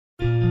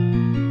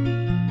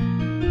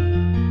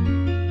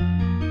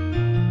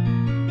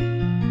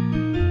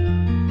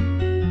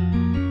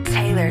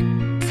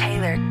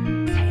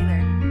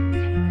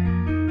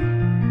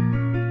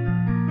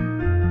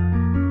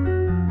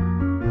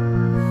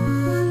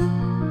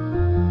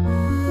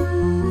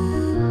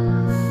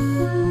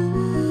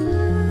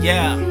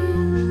Yeah.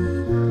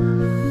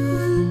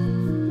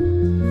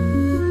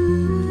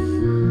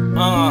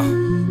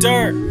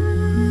 Dirt.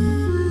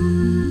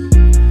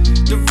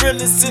 The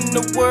realest in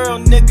the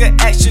world, nigga,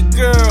 ask your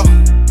girl.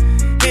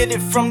 Hit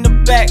it from the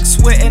back,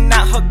 sweating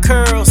out her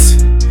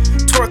curls.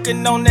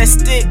 Twerking on that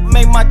stick,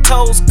 make my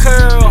toes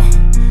curl.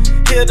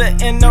 Hit her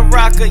in the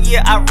rocker,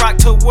 yeah, I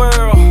rocked her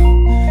world.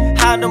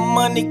 How the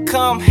money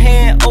come,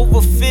 hand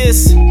over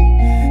fist.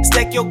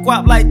 Stack your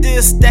guap like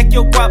this, stack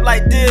your guap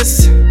like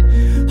this.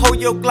 Hold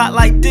your Glock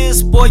like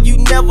this, boy, you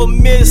never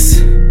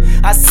miss.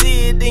 I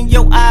see it in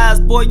your eyes,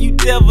 boy, you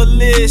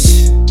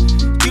devilish.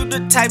 You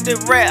the type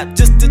that rap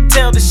just to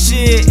tell the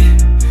shit.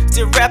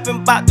 Still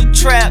rapping about the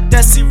trap,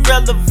 that's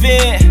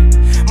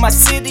irrelevant. My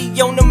city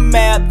on the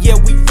map, yeah,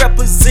 we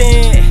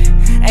represent.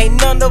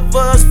 Ain't none of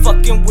us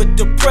fucking with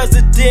the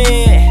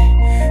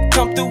president.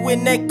 Come through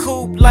in that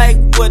coupe like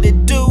what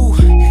it do.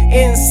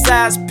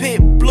 Inside's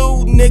pit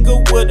blue,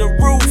 nigga with a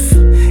roof.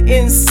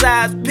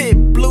 Inside's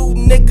pit blue,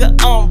 nigga,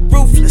 I'm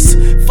ruthless.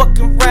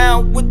 Fucking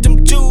round with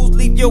them Jews,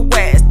 leave your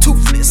ass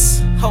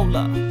toothless. Hold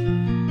up.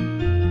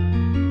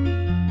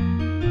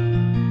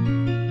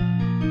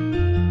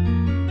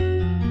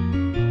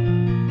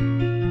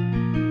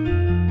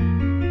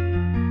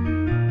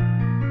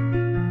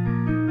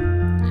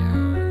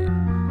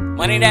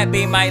 Money that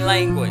be my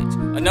language.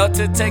 Enough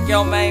to take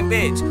your main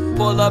bitch.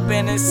 Pull up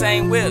in the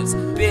same whips.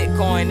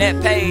 Bitcoin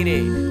that paid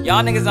it.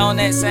 Y'all niggas on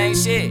that same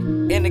shit.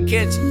 In the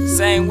kitchen,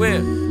 same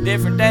whip.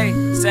 Different day,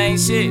 same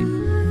shit.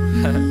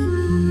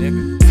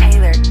 Nigga.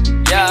 Taylor.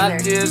 Yeah, I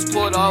just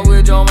pulled off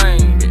with your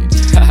main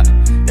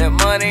bitch. That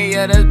money,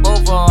 yeah, that's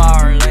both of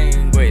our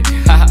language.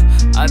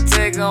 I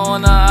take her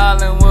on the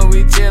island where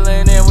we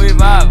chillin' and we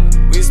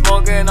vibin'. We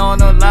smoking on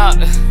the loud.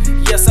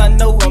 Yes, I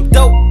know I'm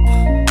dope.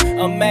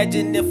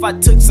 Imagine if I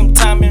took some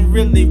time and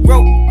really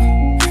wrote.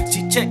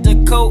 She checked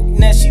her coat,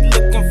 now she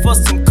looking for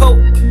some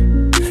coke.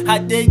 How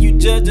dare you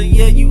judge her,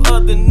 yeah, you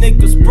other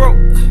niggas broke.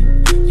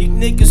 You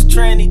niggas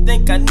tranny,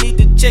 think I need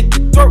to check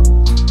your throat.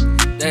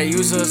 They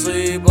used to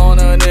sleep on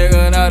a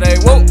nigga, now they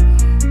woke.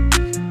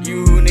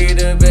 You need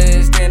to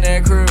invest in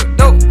that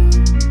crypto.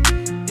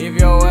 If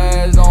your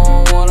ass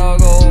don't wanna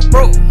go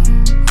broke,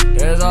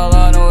 that's all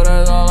I know,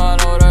 that's all I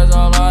know, that's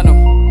all I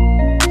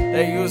know.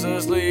 They used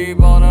to sleep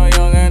on a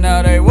young and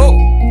now they woke.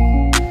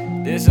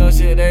 This some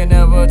shit they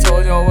never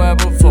told your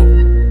ass before.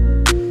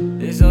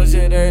 This some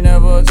shit they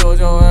never told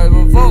your ass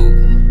before.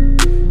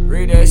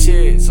 Read that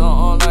shit,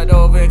 something like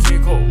Da Vinci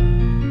Code.